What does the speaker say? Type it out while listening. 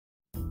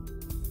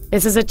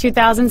This is a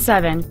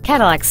 2007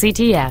 Cadillac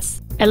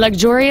CTS, a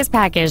luxurious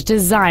package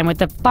designed with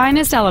the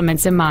finest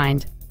elements in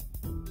mind.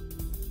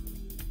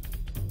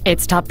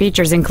 Its top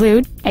features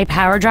include a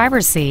power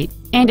driver's seat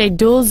and a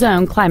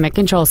dual-zone climate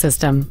control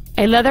system,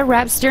 a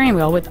leather-wrapped steering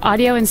wheel with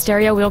audio and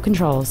stereo wheel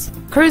controls,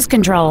 cruise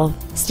control,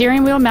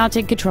 steering wheel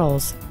mounted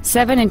controls,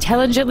 7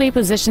 intelligently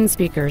positioned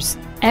speakers,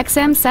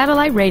 XM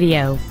satellite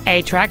radio,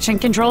 a traction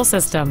control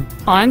system,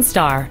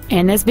 OnStar,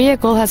 and this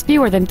vehicle has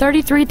fewer than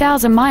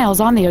 33,000 miles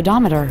on the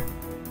odometer.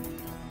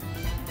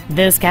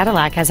 This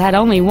Cadillac has had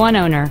only one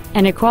owner,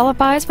 and it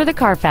qualifies for the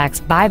Carfax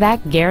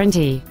buyback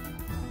guarantee.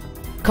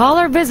 Call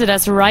or visit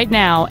us right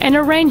now and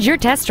arrange your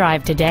test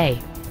drive today.